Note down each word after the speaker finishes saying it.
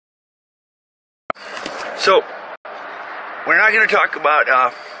So, we're not going to talk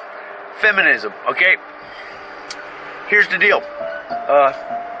about feminism, okay? Here's the deal.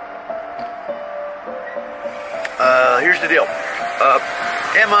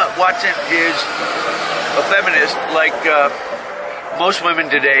 Emma Watson is a feminist like most women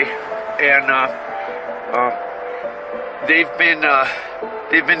today, and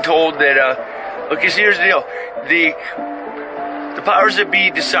they've been told that okay, so here's the deal. The powers that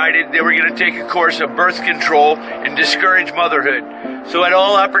be decided they were going to take a course of birth control and discourage motherhood. So at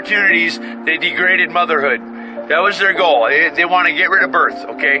all opportunities, they degraded motherhood. That was their goal. They want to get rid of birth,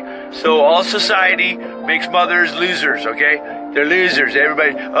 okay? So all society makes mothers losers, okay? They're losers.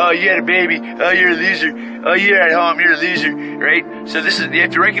 Everybody, oh, you had a baby. Oh, you're a loser. Oh, you're at home. You're a loser, right? So you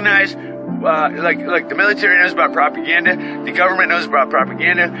have to recognize, like the military knows about propaganda. The government knows about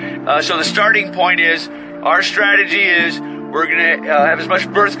propaganda. So the starting point is, our strategy is, we're going to have as much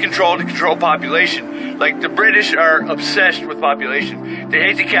birth control to control population. Like the British are obsessed with population. They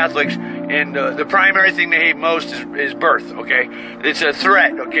hate the Catholics, and the primary thing they hate most is birth, okay? It's a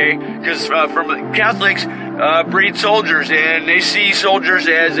threat, okay? Because from Catholics breed soldiers, and they see soldiers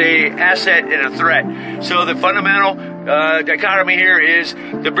as a asset and a threat. So the fundamental dichotomy here is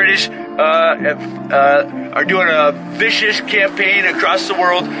the British are doing a vicious campaign across the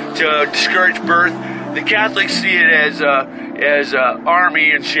world to discourage birth. The Catholics see it as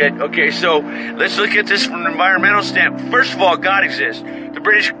army and shit. Okay, so let's look at this from an environmental standpoint. First of all, God exists. The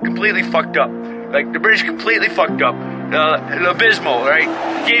British completely fucked up. Like, the British completely fucked up. Abysmal, right?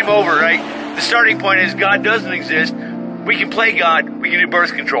 Game over, right? The starting point is God doesn't exist. We can play God. We can do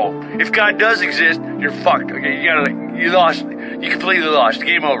birth control. If God does exist, you're fucked. Okay, you lost. You completely lost.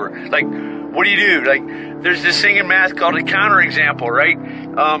 Game over. Like, what do? Like, there's this thing in math called a counterexample, right?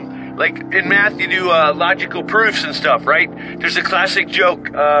 Like in math, you do logical proofs and stuff, right? There's a classic joke.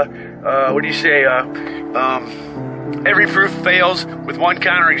 What do you say? Every proof fails with one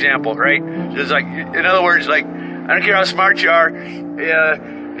counterexample, right? So it's like, in other words, like, I don't care how smart you are,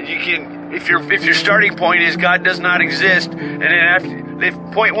 you can. If your starting point is God does not exist, and then if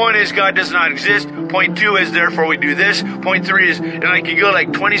point 1 is God does not exist, point 2 is therefore we do this, point 3 is, and like you go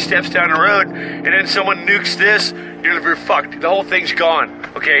like 20 steps down the road, and then someone nukes this, you're fucked. The whole thing's gone,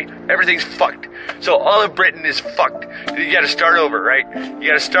 okay? Everything's fucked. So all of Britain is fucked. You gotta start over, right? You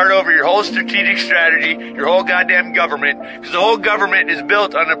gotta start over your whole strategic strategy, your whole goddamn government, because the whole government is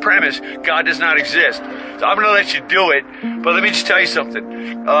built on the premise God does not exist. So I'm gonna let you do it, but let me just tell you something.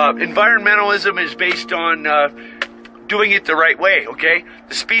 Environmentalism is based on doing it the right way, okay?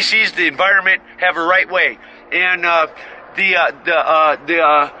 The species, the environment have a right way. And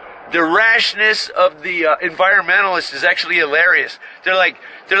the rashness of the environmentalists is actually hilarious. They're like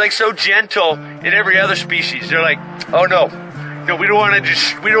so gentle in every other species. They're like, oh no, we don't want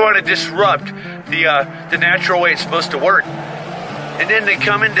to disrupt the natural way it's supposed to work. And then they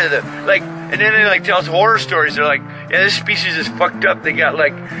come into and then they tell us horror stories. They're like, yeah, this species is fucked up. They got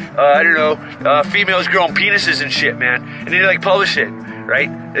I don't know, females growing penises and shit, man. And they publish it. Right?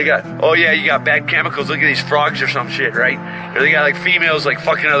 They got, oh yeah, you got bad chemicals. Look at these frogs or some shit, right? Or they got females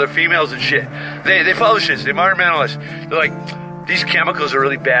fucking other females and shit. They publish this. The environmentalists, they're like, these chemicals are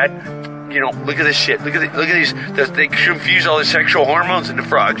really bad. Look at this shit. Look at these. They confuse all the sexual hormones in the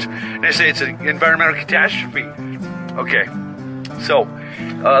frogs. And they say it's an environmental catastrophe. Okay, so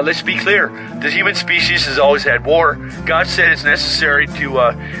let's be clear. The human species has always had war. God said it's necessary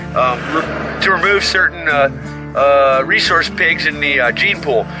to remove certain resource pigs in the gene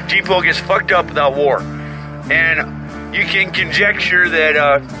pool. Gene pool gets fucked up without war. And you can conjecture that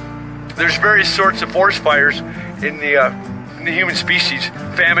there's various sorts of forest fires in the human species.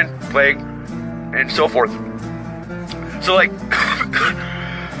 Famine, plague, and so forth. So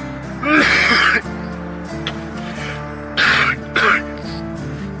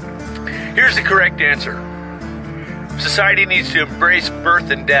here's the correct answer. Society needs to embrace birth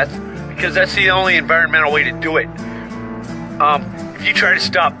and death, because that's the only environmental way to do it. If you try to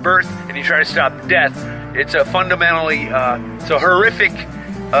stop birth and you try to stop death, it's a fundamentally, it's a horrific,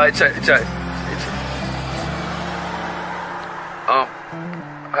 I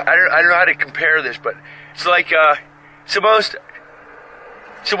don't know how to compare this, but it's it's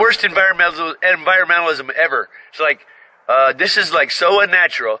the worst environmentalism ever. It's this is so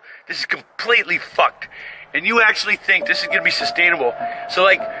unnatural. This is completely fucked. And you actually think this is going to be sustainable. So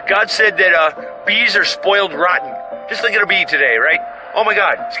God said that bees are spoiled rotten. Just look at a bee today, right? Oh my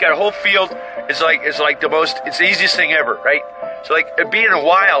God, it's got a whole field. It's the easiest thing ever, right? So a bee in the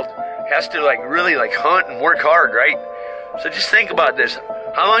wild has to really hunt and work hard, right? So just think about this.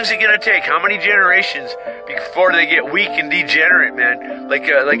 How long is it going to take? How many generations before they get weak and degenerate, man? Like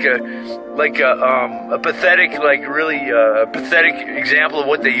a pathetic, like really pathetic example of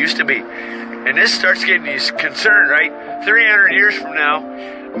what they used to be. And this starts getting you concerned, right? 300 years from now,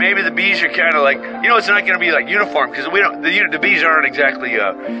 maybe the bees are kind of like, it's not going to be like uniform, because we don't. The bees aren't exactly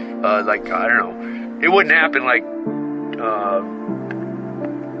like, I don't know. It wouldn't happen like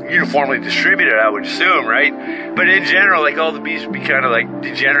uniformly distributed, I would assume, right? But in general, like all the bees would be kind of like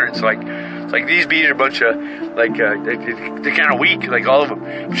degenerates. Like these bees are a bunch of like they're kind of weak, like all of them.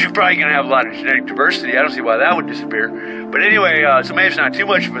 But you're probably gonna have a lot of genetic diversity. I don't see why that would disappear. But anyway, so maybe it's not too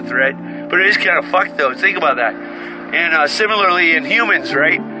much of a threat, but it is kind of fucked though. Think about that. And similarly in humans,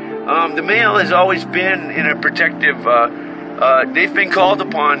 right? The male has always been in a protective. They've been called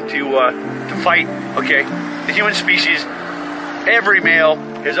upon to fight. Okay, the human species. Every male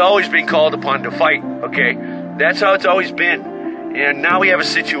has always been called upon to fight, okay? That's how it's always been. And now we have a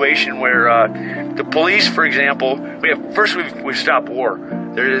situation where the police, for example, we've stopped war.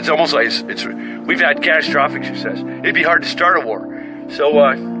 It's almost like we've had catastrophic success. It'd be hard to start a war. So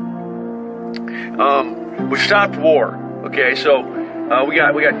we've stopped war, okay? So we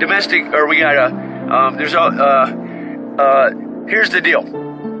got domestic, or we got here's the deal.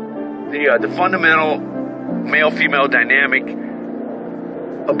 The fundamental male-female dynamic.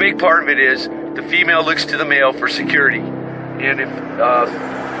 A big part of it is the female looks to the male for security, and if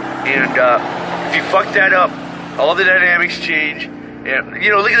you fuck that up, all the dynamics change. And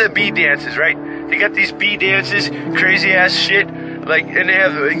look at the bee dances, right? They got these bee dances, crazy ass shit, like, and they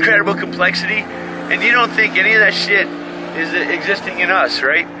have incredible complexity, and you don't think any of that shit is existing in us,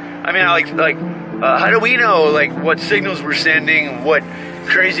 right? I mean, how do we know like what signals we're sending, what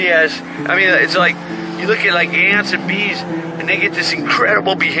crazy ass? I mean, it's like you look at like ants and bees, and they get this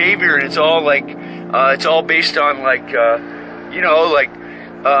incredible behavior, and it's all like it's all based on like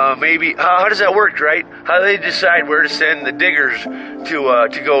maybe how does that work, right? How do they decide where to send the diggers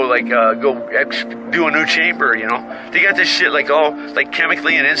to go do a new chamber? They got this shit like all like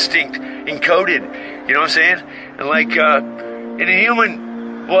chemically and instinct encoded. You know what I'm saying? And like in a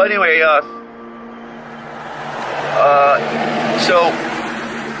human, well, anyway, so.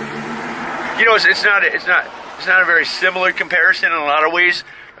 It's not a very similar comparison in a lot of ways,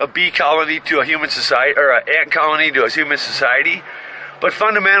 a bee colony to a human society, or an ant colony to a human society. But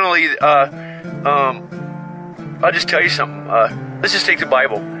fundamentally, I'll just tell you something. Let's just take the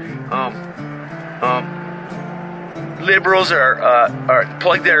Bible. Liberals are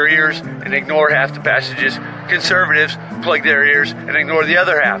plug their ears and ignore half the passages. Conservatives plug their ears and ignore the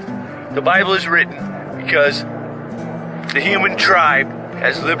other half. The Bible is written because the human tribe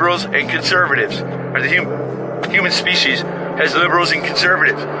has liberals and conservatives, or the human species has liberals and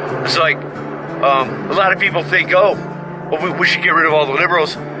conservatives. It's like a lot of people think, we should get rid of all the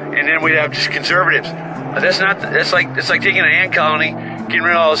liberals, and then we'd have just conservatives. It's like taking an ant colony, getting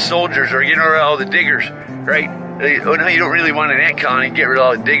rid of all the soldiers, or getting rid of all the diggers, right? Oh no, you don't really want an ant colony, get rid of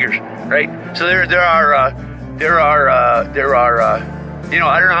all the diggers, right? So there are I don't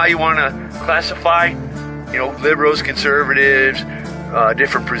know how you want to classify, liberals, conservatives.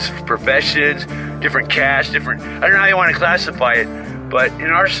 Different professions, different castes, I don't know how you want to classify it, but in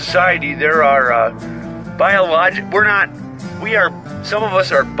our society there are some of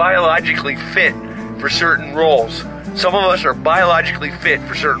us are biologically fit for certain roles. Some of us are biologically fit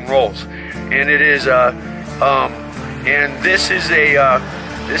for certain roles, and it is and this is a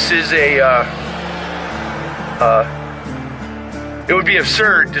it would be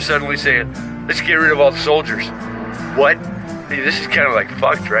absurd to suddenly say, let's get rid of all the soldiers. What? This is kind of like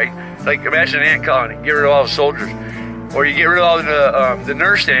fucked, right? Like, imagine an ant colony, get rid of all the soldiers. Or you get rid of all the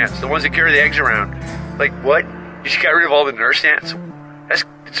nurse ants, the ones that carry the eggs around. Like, what? You just got rid of all the nurse ants?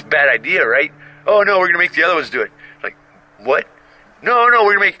 It's a bad idea, right? Oh, no, we're going to make the other ones do it. Like, what? No, we're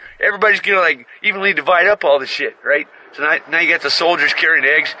going to make, everybody's going to, like, evenly divide up all the shit, right? So now you got the soldiers carrying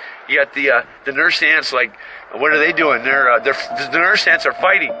eggs. You got the nurse ants, like, what are they doing? The nurse ants are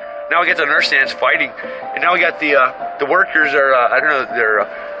fighting. Now we got the nurse ants fighting, and now we got the workers are I don't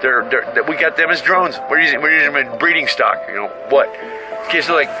know, we got them as drones. We're using them in breeding stock. What? Okay,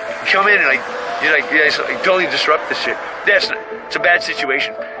 so like come in and you totally disrupt this shit. It's a bad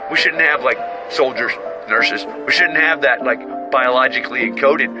situation. We shouldn't have like soldiers, nurses. We shouldn't have that like biologically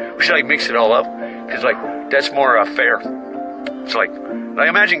encoded. We should like mix it all up, because like that's more fair. It's like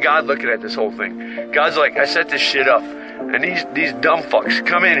imagine God looking at this whole thing. God's like, I set this shit up. And these dumb fucks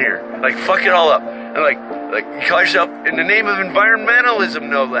come in here, like fuck it all up, and like you call yourself in the name of environmentalism,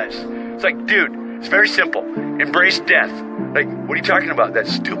 no less. It's like, dude, it's very simple. Embrace death. Like, what are you talking about?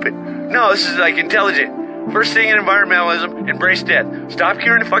 That's stupid. No, this is like intelligent. First thing in environmentalism, embrace death. Stop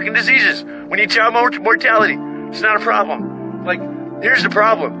curing the fucking diseases. We need child mortality. It's not a problem. Like, here's the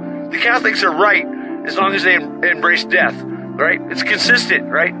problem. The Catholics are right as long as they embrace death, right? It's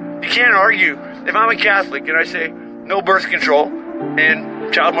consistent, right? You can't argue. If I'm a Catholic and I say no birth control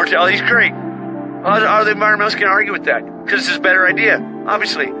and child mortality is great, how the environmentalists can argue with that? Because it's a better idea.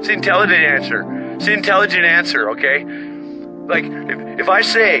 Obviously, it's the intelligent answer. It's the intelligent answer, okay? Like, if I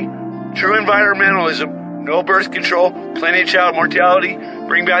say true environmentalism, no birth control, plenty of child mortality,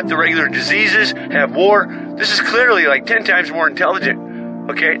 bring back the regular diseases, have war, this is clearly like 10 times more intelligent,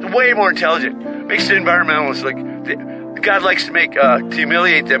 okay? Way more intelligent. Makes the environmentalists, like, God likes to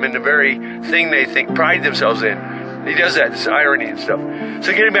humiliate them in the very thing they think pride themselves in. He does that, this irony and stuff.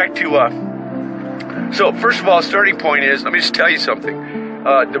 So getting back to, so first of all, starting point is, let me just tell you something.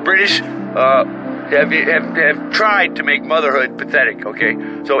 The British have tried to make motherhood pathetic, okay?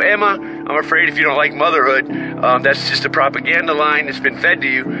 So Emma, I'm afraid if you don't like motherhood, that's just a propaganda line that's been fed to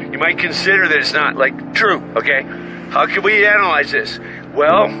you. You might consider that it's not, like, true, okay? How can we analyze this?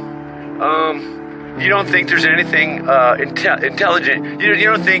 Well, you don't think there's anything intelligent. You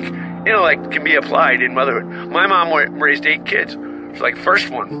don't think intellect can be applied in motherhood. My mom raised 8 kids. It's like first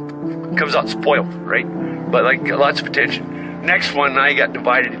one comes out spoiled, right? But like lots of attention. Next one, now you got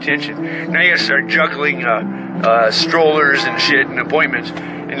divided attention. Now you got to start juggling strollers and shit and appointments.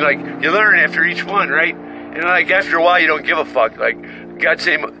 And like you learn after each one, right? And like after a while, you don't give a fuck. Like God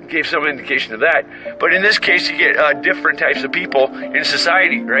gave some indication of that. But in this case, you get different types of people in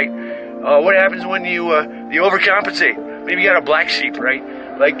society, right? What happens when you overcompensate? Maybe you got a black sheep, right?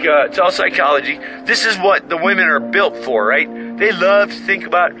 Like, it's all psychology. This is what the women are built for, right? They love to think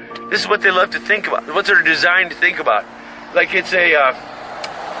about, this is what they love to think about, what they're designed to think about. Like, it's a,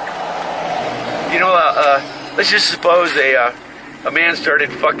 let's just suppose a man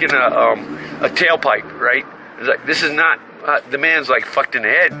started fucking a tailpipe, right? It's like, this is not, the man's like fucked in the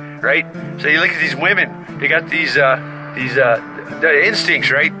head, right? So you look at these women, they got these the instincts,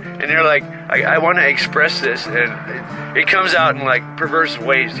 right? And they're like, I want to express this, and it comes out in like perverse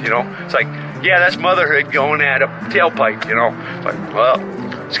ways, you know? It's like, yeah, that's motherhood going at a tailpipe, you know? It's like, well,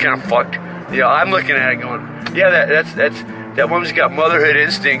 it's kind of fucked. You know, I'm looking at it going, yeah, that woman's got motherhood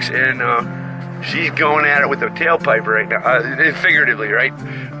instincts, and she's going at it with a tailpipe right now, figuratively, right?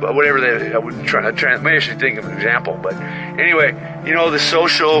 But whatever I wouldn't maybe I should think of an example. But anyway, you know, the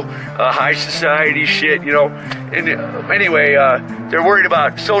social, high society shit, you know. And anyway, they're worried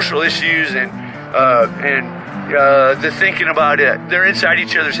about social issues and the thinking about it. They're inside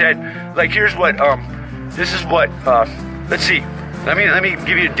each other's head. Like, here's what, this is what, let's see. Let me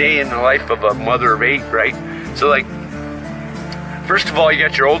give you a day in the life of a mother of 8, right? So, like, first of all, you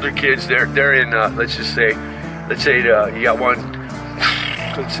got your older kids. They're in, let's say you got one.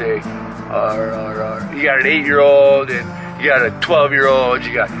 Let's say, you got an 8-year-old and you got a 12-year-old.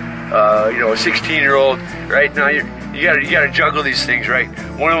 You got, a 16-year-old. Right now, you gotta juggle these things, right?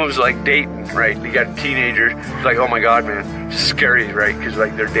 One of them's like dating, right? You got a teenager. It's like, oh my god, man, it's scary, right? Because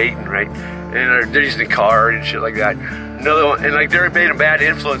like they're dating, right? And they're using a car and shit like that. Another one, and like they're being a bad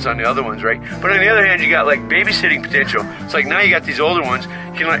influence on the other ones, right? But on the other hand, you got like babysitting potential. It's like now you got these older ones,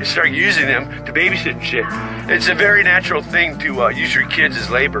 you can like start using them to babysit and shit. It's a very natural thing to use your kids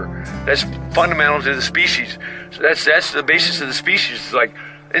as labor. That's fundamental to the species. So that's the basis of the species. It's like,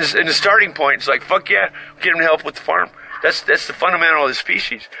 in the starting point, it's like, fuck yeah, get them to help with the farm. That's the fundamental of the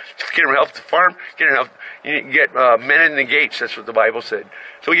species. Get them to help with the farm, get them to help. You get men in the gates. That's what the Bible said.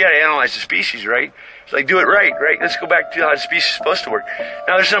 So we got to analyze the species, right? It's like, do it right? Let's go back to how the species is supposed to work.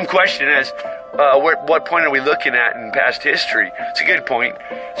 Now, there's some question as what point are we looking at in past history? It's a good point.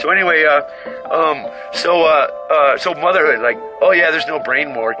 So anyway, so motherhood, like, oh yeah, there's no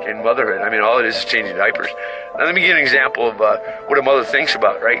brain work in motherhood. I mean, all it is changing diapers. Now, let me give you an example of what a mother thinks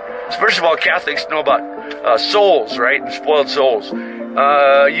about, right? So first of all, Catholics know about souls, right, and spoiled souls.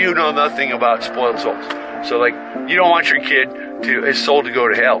 You know nothing about spoiled souls. So, like, you don't want your kid his soul to go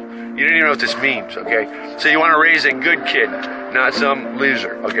to hell. You don't even know what this means, okay? So you want to raise a good kid, not some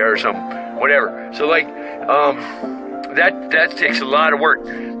loser, okay, or some whatever. So, like, that takes a lot of work.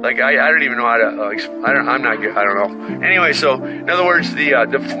 Like, I don't even know how to, I'm not good, I don't know. Anyway, so, in other words,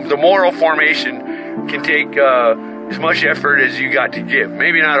 the moral formation can take as much effort as you got to give.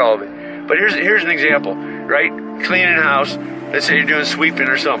 Maybe not all of it. But here's an example, right? Cleaning a house, let's say you're doing sweeping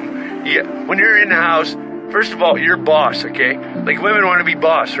or something. When you're in the house, first of all, you're boss, okay? Like, women want to be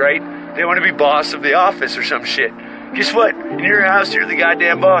boss, right? They want to be boss of the office or some shit. Guess what? In your house, you're the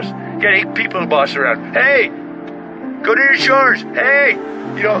goddamn boss. You got 8 people to boss around. Hey, go do your chores. Hey,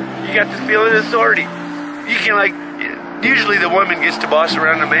 you got the feeling of authority. You can, like, usually the woman gets to boss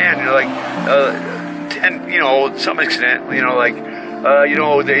around the man. You're like, and, you know, to some extent, you know, like, you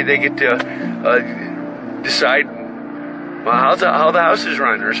know, they get to decide how the house is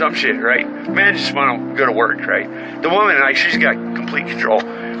run or some shit, right? Men just want to go to work, right? The woman, like, she's got complete control.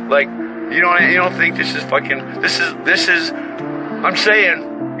 Like, you don't think this is fucking, this is, I'm saying,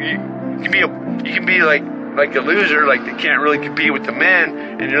 you can be like a loser, like they can't really compete with the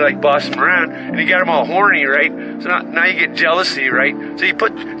men, and you're like bossing them around, and you got them all horny, right? So now you get jealousy, right? So you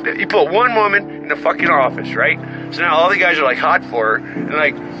put one woman in the fucking office, right? So now all the guys are like hot for her, and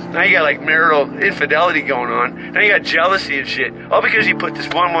like now you got like marital infidelity going on. Now you got jealousy and shit, all because you put this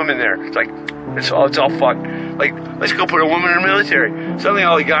one woman there. It's like it's all fucked. Like, let's go put a woman in the military. Suddenly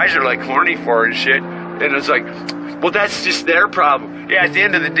all the guys are like horny for her and shit, and it's like, well, that's just their problem. Yeah, at the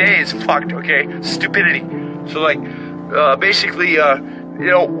end of the day, it's fucked, okay? Stupidity. So, like, basically, you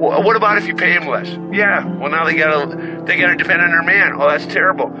know, what about if you pay them less? Yeah, well, now they gotta depend on their man. Oh, that's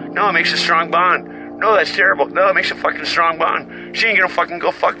terrible. No, it makes a strong bond. No, that's terrible. No, it makes a fucking strong bond. She ain't gonna fucking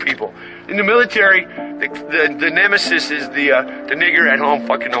go fuck people. In the military, the nemesis is the nigger at home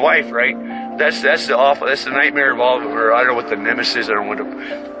fucking the wife, right? That's the nightmare of all of them. Or I don't know what the nemesis is. I don't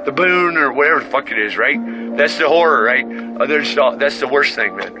want the boon or whatever the fuck it is, right? That's the horror, right? That's the worst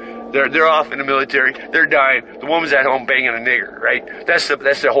thing, man. They're off in the military. They're dying. The woman's at home banging a nigger, right? That's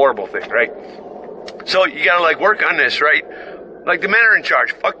the horrible thing, right? So you gotta like work on this, right? Like the men are in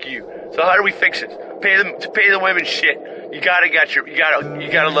charge. Fuck you. So how do we fix it? Pay the women shit. You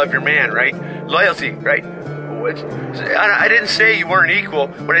gotta love your man, right? Loyalty, right? I didn't say you weren't equal.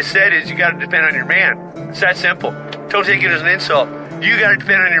 What I said is you gotta depend on your man. It's that simple. Don't take it as an insult. You gotta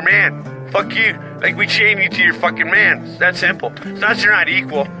depend on your man. Fuck you. Like, we chain you to your fucking man. It's that simple. It's not that you're not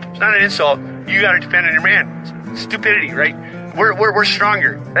equal. It's not an insult. You gotta depend on your man. It's stupidity, right? We're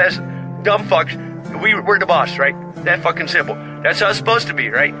stronger. As dumb fucks, we're the boss, right? That fucking simple. That's how it's supposed to be,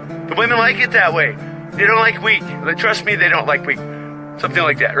 right? The women like it that way. They don't like weak. Trust me, they don't like weak. Something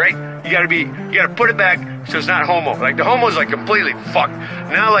like that, right? You gotta put it back so it's not homo. Like, the homo's like completely fucked.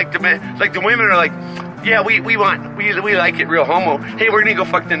 Now, like, the men, like, the women are like, yeah, we like it real homo. Hey, we're gonna go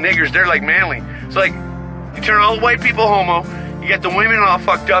fuck the niggers. They're like manly. It's like, you turn all the white people homo, you got the women all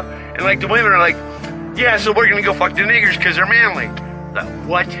fucked up, and like the women are like, yeah, so we're gonna go fuck the niggers because they're manly.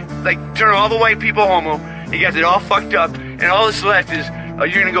 What? Like, turn all the white people homo, you got it all fucked up, and all that's left is,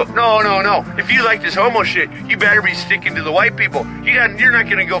 you're gonna go, no. If you like this homo shit, you better be sticking to the white people. You're not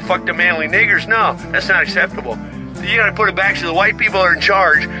gonna go fuck the manly niggers. No, that's not acceptable. You gotta put it back so the white people are in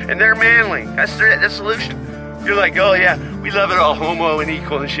charge, and they're manly. That's the solution. You're like, oh yeah, we love it all homo and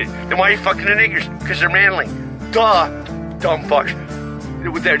equal and shit. Then why are you fucking the niggers? Because they're manly. Duh. Dumb fucks.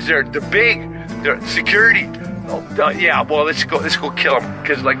 They're big. They're security. Oh, duh, yeah, well, let's go kill them.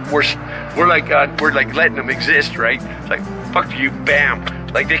 Because, like, we're like letting them exist, right? It's like, fuck you, bam.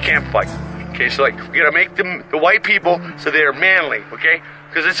 Like, they can't fight. Okay, so, like, we gotta make them, the white people, so they're manly, okay?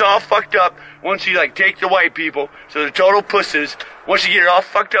 Because it's all fucked up once you, like, take the white people, so they're total pussies. Once you get it all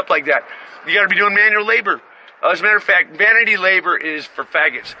fucked up like that, you gotta be doing manual labor. As a matter of fact, vanity labor is for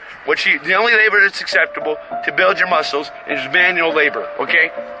faggots. The only labor that's acceptable to build your muscles is manual labor,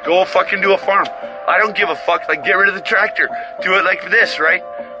 okay? Go fucking do a farm. I don't give a fuck. Like, get rid of the tractor. Do it like this, right?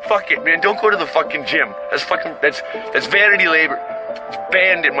 Fuck it, man. Don't go to the fucking gym. That's vanity labor. It's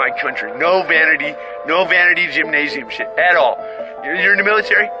banned in my country. No vanity gymnasium shit at all. You're in the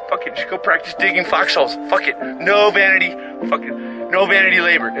military? Fuck it. Just go practice digging foxholes. Fuck it. No vanity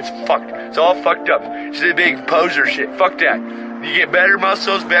labor. It's fucked. It's all fucked up. It's a big poser shit. Fuck that. You get better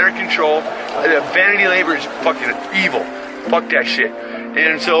muscles, better control. Vanity labor is fucking evil. Fuck that shit.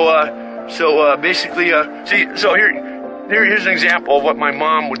 And so basically, here's an example of what my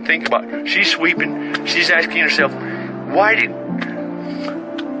mom would think about. She's sweeping. She's asking herself, why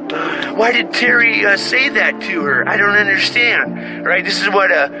did Terry say that to her? I don't understand. Right? This is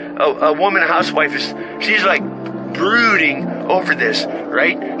what a woman, a housewife is. She's like brooding over this,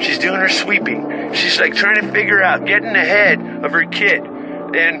 right? She's doing her sweeping. She's like trying to figure out, getting ahead of her kid.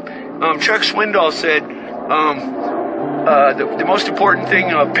 And Chuck Swindoll said, the most important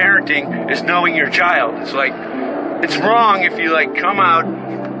thing of parenting is knowing your child. It's like, it's wrong if you like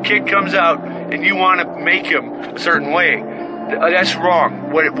kid comes out and you want to make him a certain way. That's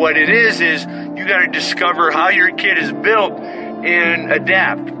wrong. What it is you got to discover how your kid is built and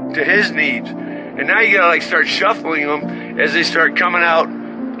adapt to his needs. And now you got to like start shuffling them as they start coming out.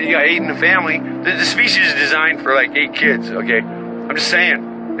 You got 8 in the family. The species is designed for like 8 kids, okay? I'm just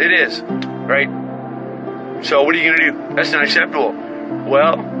saying. It is, right? So what are you going to do? That's not acceptable.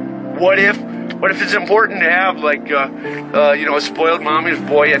 Well, what if it's important to have like, a spoiled mommy's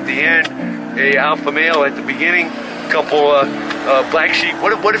boy at the end, a alpha male at the beginning, couple black sheep.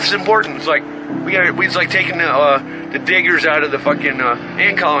 What if it's important? It's like, It's like taking the diggers out of the fucking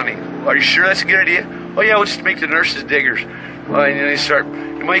ant colony. Are you sure that's a good idea? Oh yeah, we'll just make the nurses diggers. And then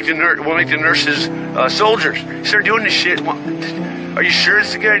we'll make the nurses soldiers. Start doing this shit. Are you sure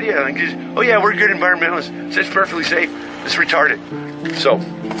it's a good idea? Oh yeah, we're good environmentalists. So it's perfectly safe. It's retarded. So.